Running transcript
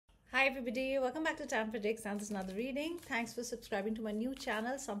Hi everybody, welcome back to Tam Predicts, and this is another reading. Thanks for subscribing to my new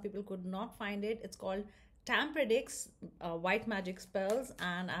channel. Some people could not find it. It's called Tam Predicts, white magic spells,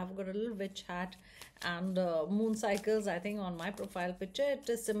 and I've got a little witch hat and moon cycles, I think, on my profile picture. It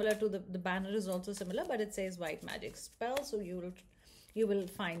is similar to the banner is also similar, but it says white magic spells, so you will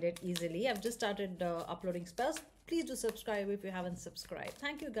find it easily. I've just started uploading spells. Please do subscribe if you haven't subscribed.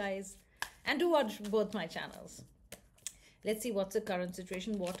 Thank you guys, and do watch both my channels. Let's see what's the current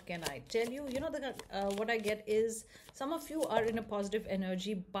situation. What can I tell you? You know, what I get is some of you are in a positive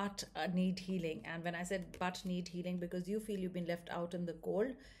energy but need healing. And when I said but need healing, because you feel you've been left out in the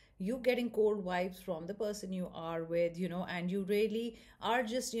cold, you getting cold vibes from the person you are with, you know, and you really are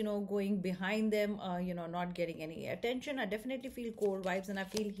just, you know, going behind them, you know, not getting any attention. I definitely feel cold vibes and I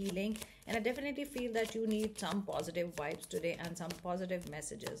feel healing, and I definitely feel that you need some positive vibes today and some positive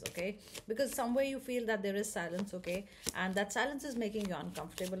messages, okay? Because somewhere you feel that there is silence, okay? And that silence is making you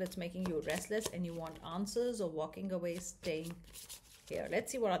uncomfortable. It's making you restless and you want answers, or walking away, staying here.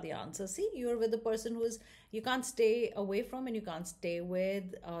 Let's see what are the answers. See, you're with the person who is you can't stay away from and you can't stay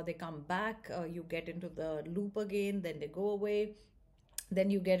with. They come back, you get into the loop again, then they go away,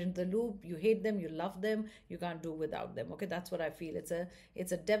 then you get into the loop, you hate them, you love them, you can't do without them. Okay, that's what I feel.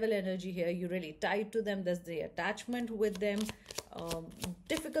 It's a devil energy here. You're really tied to them. There's the attachment with them.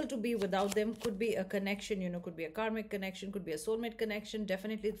 Difficult to be without them. Could be a connection, you know, could be a karmic connection, could be a soulmate connection.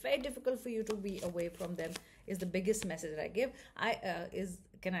 Definitely it's very difficult for you to be away from them, is the biggest message that I give.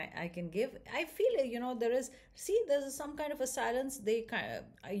 I can give. I feel, you know, there's some kind of a silence.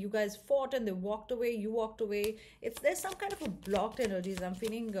 You guys fought and they walked away, you walked away. There's some kind of a blocked energies. I'm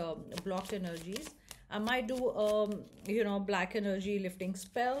feeling blocked energies. I might do you know, black energy lifting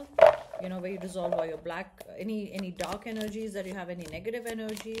spell, you know, where you dissolve all your black, any dark energies that you have, any negative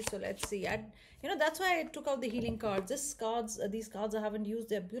energy. So let's see. You know, that's why I took out the healing cards. These cards I haven't used.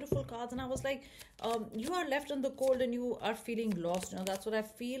 They're beautiful cards, and I was like, you are left in the cold and you are feeling lost. You know, that's what I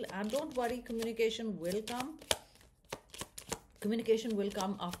feel. And don't worry, communication will come. Communication will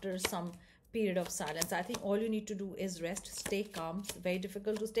come after some period of silence. I think all you need to do is rest, stay calm. It's very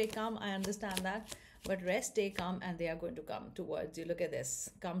difficult to stay calm, I understand that, but rest, stay calm, and they are going to come towards you. Look at this,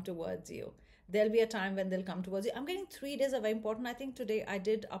 come towards you. There'll be a time when they'll come towards you. I'm getting 3 days are very important. I think today I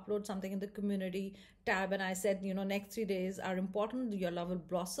did upload something in the community tab, and I said, you know, next 3 days are important. Your love will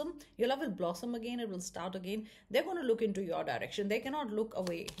blossom. Your love will blossom again. It will start again. They're going to look into your direction. They cannot look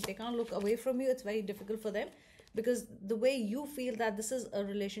away. They can't look away from you. It's very difficult for them, because the way you feel that this is a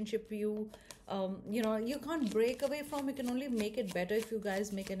relationship you know, you can't break away from. You can only make it better if you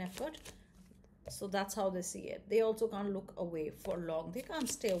guys make an effort. So that's how they see it. They also can't look away for long. They can't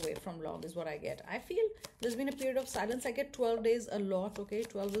stay away from long, is what I get. I feel there's been a period of silence. I get 12 days a lot, okay?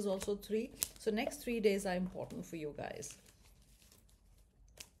 12 is also 3. So next 3 days are important for you guys.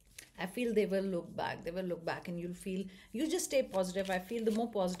 I feel they will look back. They will look back, and you'll feel, you just stay positive. I feel the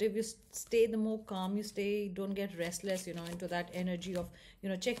more positive you stay, the more calm you stay. Don't get restless, you know, into that energy of, you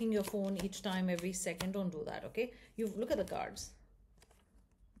know, checking your phone each time, every second. Don't do that, okay? You look at the cards.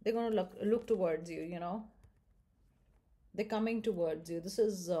 They're going to look towards you, you know. They're coming towards you. This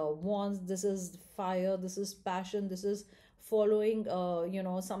is wands. This is fire. This is passion. This is following, you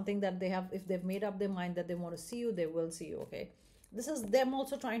know, something that they have. If they've made up their mind that they want to see you, they will see you, okay? This is them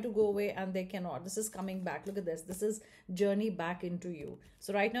also trying to go away and they cannot. This is coming back. Look at this. This is journey back into you.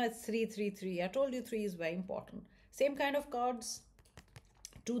 So right now it's 3, 3, 3. I told you 3 is very important. Same kind of cards.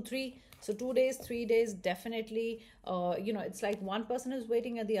 2, 3. So 2 days, 3 days, definitely. You know, it's like one person is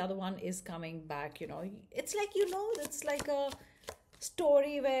waiting and the other one is coming back. You know, it's like, you know, it's like a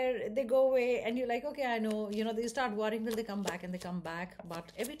story where they go away and you're like, okay, I know, you know, they start worrying, will they come back, and they come back.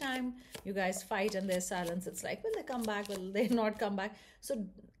 But every time you guys fight and there's silence, it's like, will they come back, will they not come back? So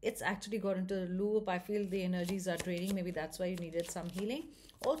it's actually got into a loop. I feel the energies are draining. Maybe that's why you needed some healing.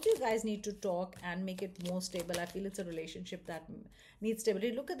 Also, you guys need to talk and make it more stable. I feel it's a relationship that needs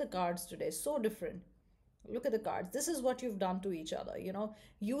stability. Look at the cards today, so different. Look at the cards. This is what you've done to each other. You know,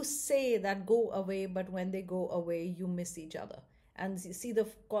 you say that go away, but when they go away, you miss each other. And see the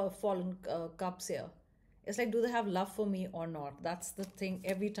fallen cups here. It's like, do they have love for me or not? That's the thing.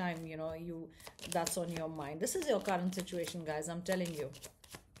 Every time, you know, that's on your mind. This is your current situation, guys. I'm telling you.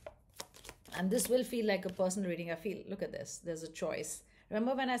 And this will feel like a personal reading. I feel, look at this. There's a choice.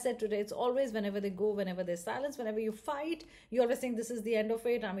 Remember when I said today, it's always whenever they go, whenever there's silence, whenever you fight, you always think this is the end of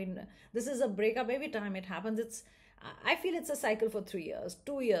it. I mean, this is a breakup. Every time it happens, I feel it's a cycle for 3 years,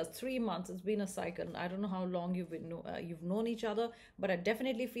 2 years, 3 months. It's been a cycle. I don't know how long you've known each other, but I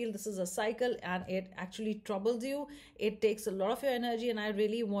definitely feel this is a cycle, and it actually troubles you. It takes a lot of your energy, and I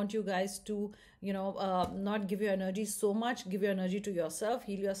really want you guys to, not give your energy so much. Give your energy to yourself,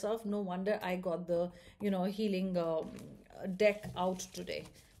 heal yourself. No wonder I got the, healing deck out today.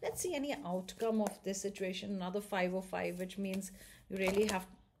 Let's see any outcome of this situation. Another 505, which means you really have.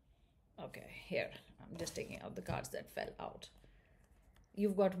 Okay, here. I'm just taking out the cards that fell out.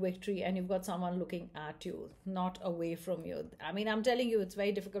 You've got victory, and you've got someone looking at you, not away from you. I mean, I'm telling you, it's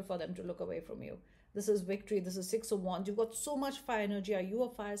very difficult for them to look away from you. This is victory. This is Six of Wands. You've got so much fire energy. Are you a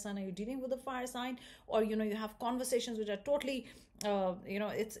fire sign? Are you dealing with a fire sign? Or, you have conversations which are totally,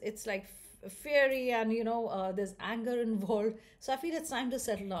 it's like fiery, and, there's anger involved. So I feel it's time to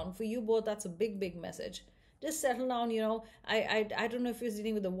settle down. For you both, that's a big, big message. Just settle down. I don't know if you're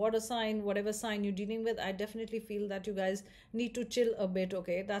dealing with the water sign, whatever sign you're dealing with. I definitely feel that you guys need to chill a bit.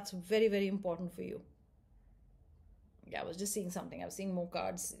 Okay, that's very, very important for you. Yeah, I was just seeing something. I was seeing more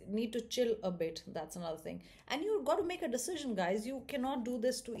cards. Need to chill a bit. That's another thing. And you've got to make a decision, guys. You cannot do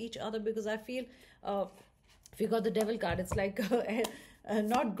this to each other, because I feel if you got the devil card, it's like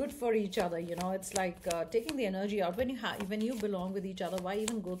not good for each other. It's like taking the energy out. When you belong with each other, why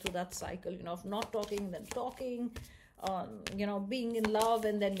even go through that cycle, of not talking, then talking, being in love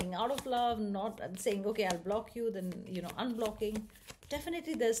and then being out of love, not saying, okay, I'll block you, then, unblocking.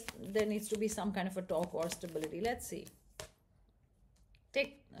 Definitely there needs to be some kind of a talk or stability. Let's see.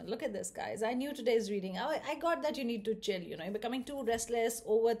 Look at this, guys. I knew today's reading. I got that you need to chill. You're becoming too restless,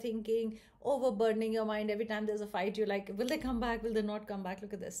 overthinking, overburdening your mind. Every time there's a fight, you're like, will they come back? Will they not come back?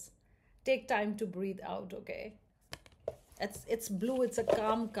 Look at this. Take time to breathe out, okay? It's blue. It's a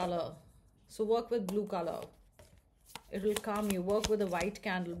calm color. So work with blue color. It will calm you. Work with a white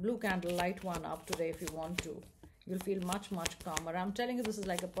candle, blue candle, light one up today if you want to. You'll feel much, much calmer. I'm telling you, this is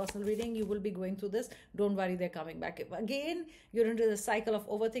like a personal reading. You will be going through this. Don't worry, they're coming back. If again, you're into the cycle of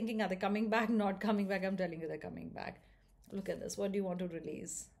overthinking. Are they coming back? Not coming back. I'm telling you, they're coming back. Look at this. What do you want to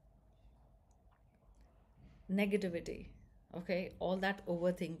release? Negativity. Okay? All that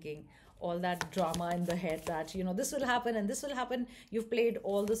overthinking, all that drama in the head that, this will happen and this will happen. You've played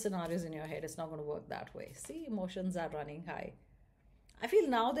all the scenarios in your head. It's not going to work that way. See, emotions are running high. I feel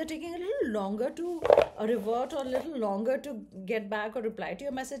now they're taking a little longer to revert, or a little longer to get back or reply to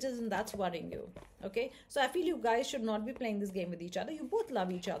your messages, and that's worrying you. Okay, so I feel you guys should not be playing this game with each other. You both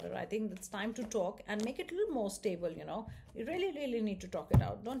love each other. I think it's time to talk and make it a little more stable. You really, really need to talk it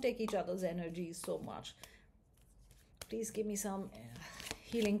out. Don't take each other's energies so much. Please give me some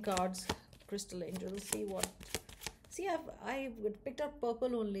healing cards, crystal angels. See, I picked up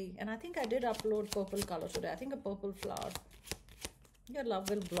purple only, and I think I did upload purple color today. I think a purple flower. Your love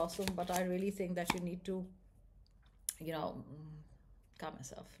will blossom, but I really think that you need to, calm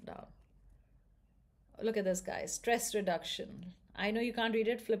yourself down. Look at this, guys. Stress reduction. I know you can't read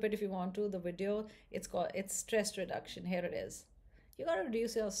it. Flip it if you want to. The video, it's stress reduction. Here it is. You got to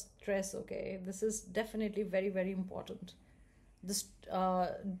reduce your stress, okay? This is definitely very, very important. This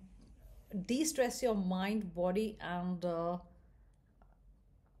de-stress your mind, body, and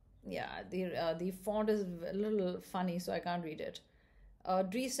yeah, the font is a little funny, so I can't read it.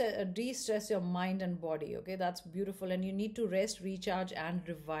 De-stress your mind and body. Okay, that's beautiful, and you need to rest, recharge, and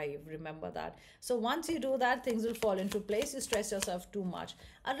revive. Remember that. So once you do that, things will fall into place. You stress yourself too much,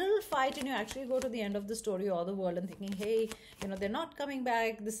 a little fight, and you actually go to the end of the story or the world and thinking, hey, they're not coming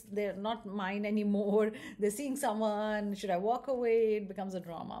back, they're not mine anymore, they're seeing someone, should I walk away? It becomes a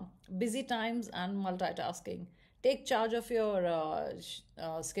drama. Busy times and multitasking. Take charge of your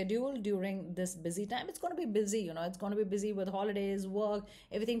schedule during this busy time. It's going to be busy, it's going to be busy with holidays, work,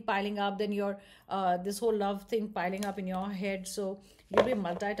 everything piling up. Then your this whole love thing piling up in your head. So you'll be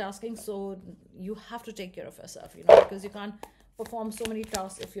multitasking. So you have to take care of yourself, because you can't perform so many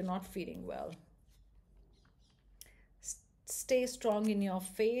tasks if you're not feeling well. Stay strong in your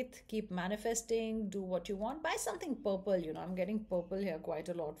faith. Keep manifesting. Do what you want. Buy something purple. I'm getting purple here quite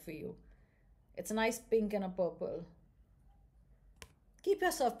a lot for you. It's a nice pink and a purple. Keep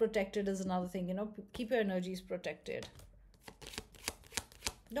yourself protected is another thing, keep your energies protected.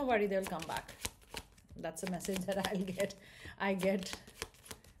 Don't worry, they'll come back. That's a message that I get.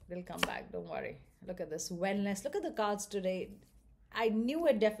 They'll come back, don't worry. Look at this, wellness. Look at the cards today. I knew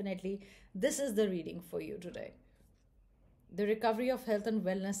it definitely. This is the reading for you today. The recovery of health and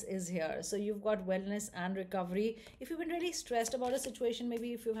wellness is here. So you've got wellness and recovery. If you've been really stressed about a situation,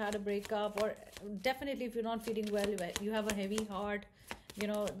 maybe if you've had a breakup, or definitely if you're not feeling well, you have a heavy heart,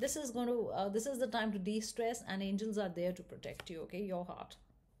 this is the time to de-stress, and angels are there to protect you, okay? Your heart.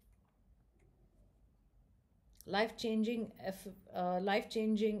 life changing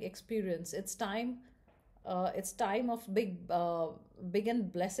experience. It's time of big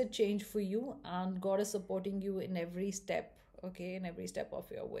and blessed change for you, and God is supporting you in every step, okay, in every step of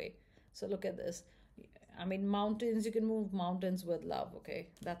your way. So look at this. I mean, mountains, you can move mountains with love, okay?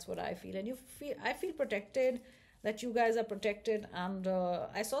 That's what I feel. And I feel protected, that you guys are protected. And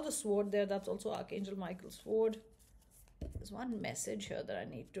I saw the sword there. That's also Archangel Michael's sword. There's one message here that I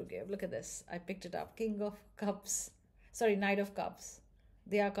need to give. Look at this. I picked it up. King of Cups. Sorry, Knight of Cups.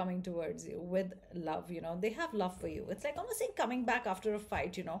 They are coming towards you with love, you know. They have love for you. It's like almost saying coming back after a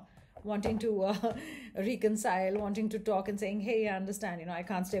fight, you know, wanting to reconcile, wanting to talk and saying, hey, I understand, you know, I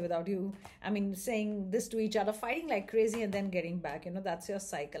can't stay without you. I mean, saying this to each other, fighting like crazy and then getting back, you know, that's your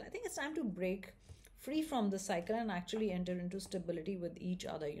cycle. I think it's time to break free from the cycle and actually enter into stability with each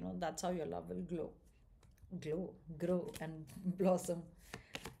other, you know. That's how your love will grow and blossom.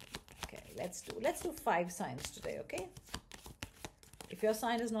 Okay, let's do 5 signs today, okay? If your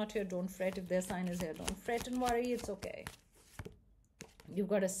sign is not here, don't fret. If their sign is here, don't fret and worry. It's okay. You've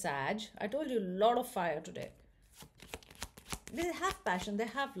got a Sag. I told you, a lot of fire today. They have passion. They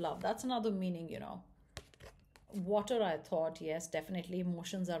have love. That's another meaning, you know. Water, I thought. Yes, definitely.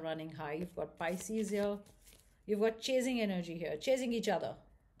 Emotions are running high. You've got Pisces here. You've got chasing energy here. Chasing each other.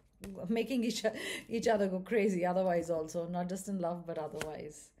 Making each other go crazy. Otherwise also. Not just in love, but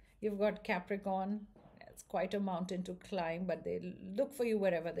otherwise. You've got Capricorn. It's quite a mountain to climb, but they look for you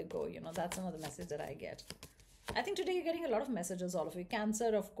wherever they go, you know. That's another message that I get. I think today you're getting a lot of messages, all of you.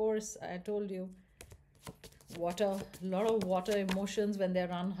 Cancer, of course, I told you. Water, a lot of water emotions when they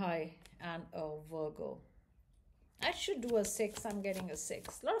run high. And Virgo. I should do a 6. I'm getting a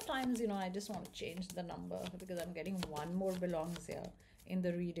 6. A lot of times, you know, I just want to change the number because I'm getting one more belongs here in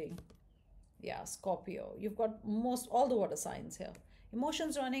the reading. Yeah, Scorpio. You've got all the water signs here.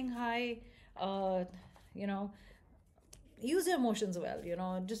 Emotions running high. You know, use your emotions well, you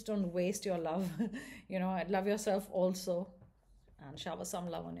know, just don't waste your love. You know, love yourself also, and shower some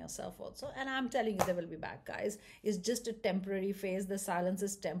love on yourself also. And I'm telling you, they will be back, guys. It's just a temporary phase. The silence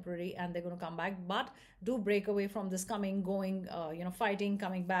is temporary and they're going to come back, but do break away from this coming, going, you know, fighting,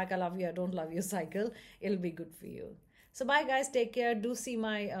 coming back, I love you, I don't love you cycle. It'll be good for you. So bye guys, take care. Do see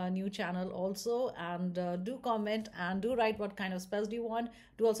my new channel also, and do comment and do write what kind of spells do you want.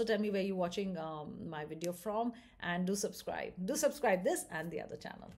 Do also tell me where you're watching my video from, and do subscribe this and the other channel.